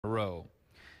row.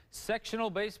 Sectional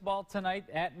baseball tonight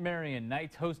at Marian.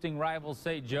 Knights hosting rivals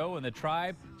St. Joe, and the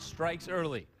Tribe strikes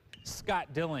early.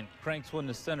 Scott Dillon cranks one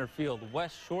to center field.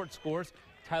 West short scores.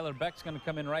 Tyler Beck's going to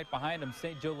come in right behind him.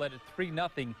 St. Joe led it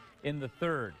 3-0 in the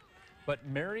third. But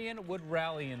Marian would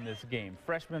rally in this game.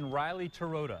 Freshman Riley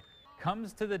Tarota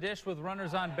comes to the dish with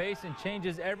runners on base and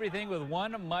changes everything with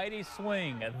one mighty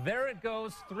swing. There it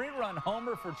goes, 3-run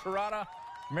homer for Tarota.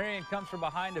 Marian comes from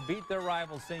behind to beat their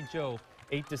rival St. Joe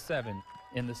 8-7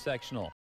 in the sectional.